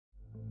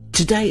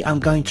Today I'm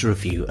going to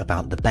review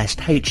about the best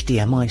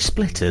HDMI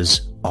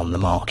splitters on the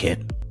market.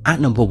 At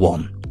number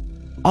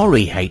 1,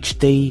 OREI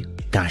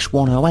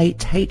HD-108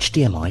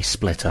 HDMI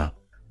splitter.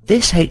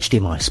 This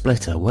HDMI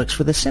splitter works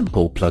with a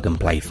simple plug and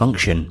play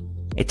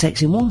function. It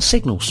takes in one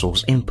signal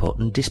source input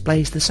and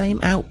displays the same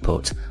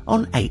output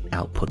on 8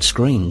 output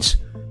screens.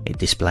 It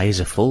displays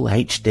a full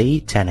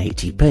HD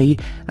 1080p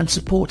and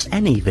supports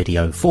any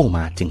video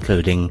format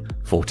including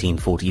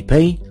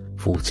 1440p,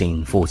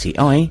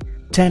 1440i,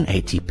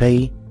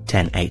 1080p,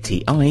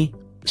 1080i,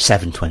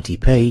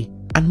 720p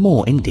and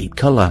more in deep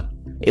colour.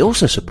 It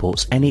also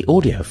supports any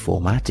audio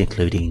format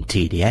including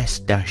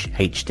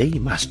TTS-HD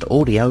master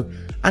audio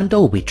and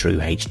Dolby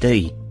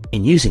TrueHD.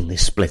 In using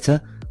this splitter,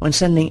 when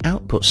sending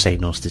output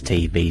signals to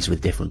TVs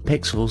with different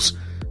pixels,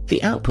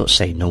 the output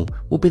signal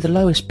will be the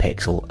lowest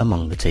pixel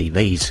among the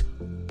TVs.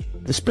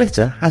 The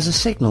splitter has a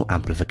signal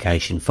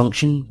amplification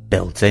function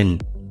built in.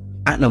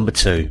 At number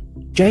 2,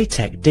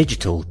 JTech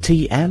Digital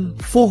TM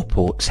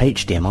 4-ports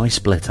HDMI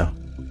splitter.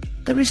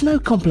 There is no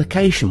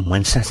complication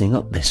when setting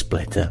up this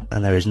splitter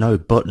and there is no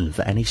button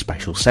for any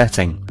special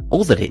setting.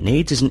 All that it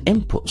needs is an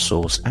input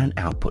source and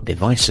output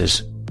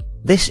devices.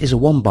 This is a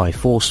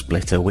 1x4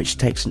 splitter which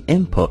takes an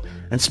input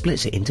and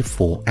splits it into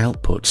 4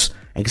 outputs,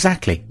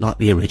 exactly like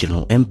the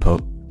original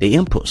input. The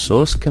input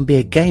source can be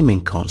a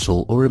gaming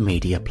console or a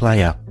media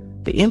player.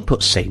 The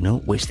input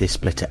signal which this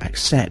splitter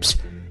accepts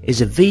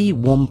is a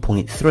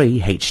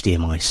V1.3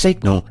 HDMI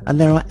signal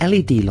and there are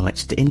LED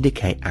lights to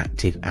indicate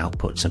active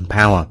outputs and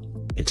power.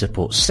 It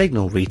supports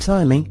signal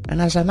retiming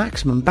and has a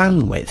maximum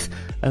bandwidth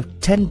of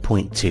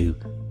 10.2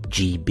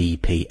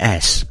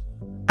 Gbps.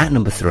 At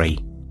number 3,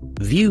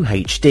 View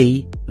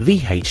HD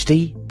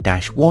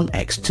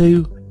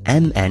VHD-1X2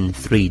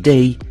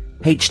 MN3D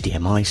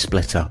HDMI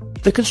splitter.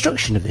 The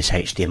construction of this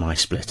HDMI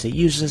splitter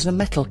uses a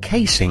metal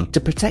casing to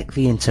protect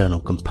the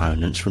internal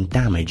components from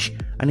damage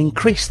and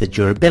increase the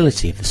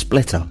durability of the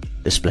splitter.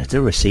 The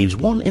splitter receives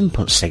one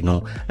input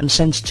signal and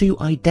sends 2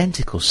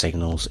 identical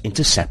signals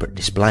into separate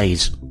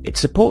displays. It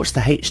supports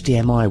the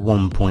HDMI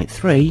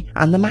 1.3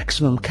 and the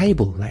maximum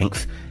cable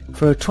length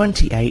for a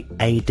 28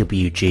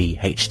 AWG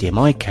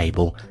HDMI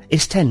cable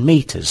is 10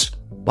 meters,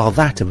 while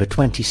that of a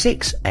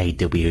 26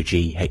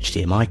 AWG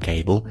HDMI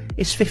cable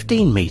is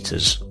 15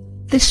 meters.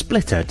 This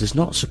splitter does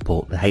not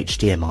support the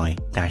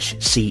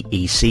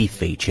HDMI-CEC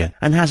feature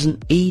and has an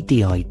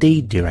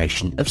EDID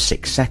duration of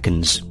 6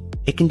 seconds.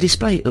 It can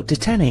display up to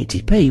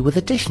 1080p with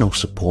additional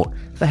support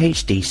for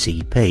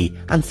HDCP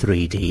and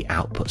 3D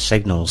output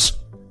signals.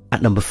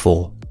 At number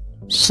 4,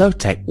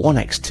 Sotec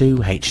 1X2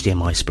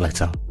 HDMI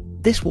splitter.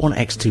 This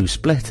 1X2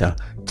 splitter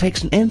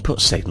takes an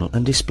input signal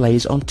and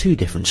displays on 2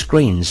 different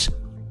screens.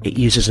 It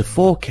uses a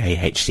 4K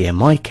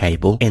HDMI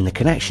cable in the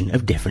connection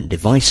of different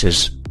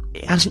devices.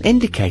 It has an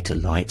indicator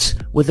light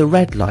with a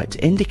red light to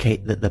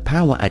indicate that the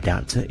power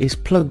adapter is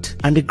plugged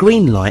and a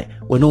green light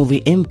when all the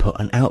input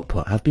and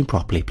output have been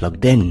properly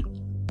plugged in.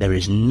 There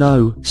is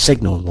no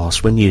signal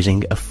loss when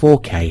using a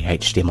 4K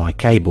HDMI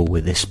cable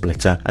with this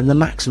splitter and the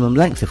maximum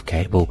length of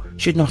cable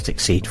should not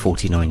exceed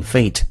 49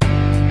 feet.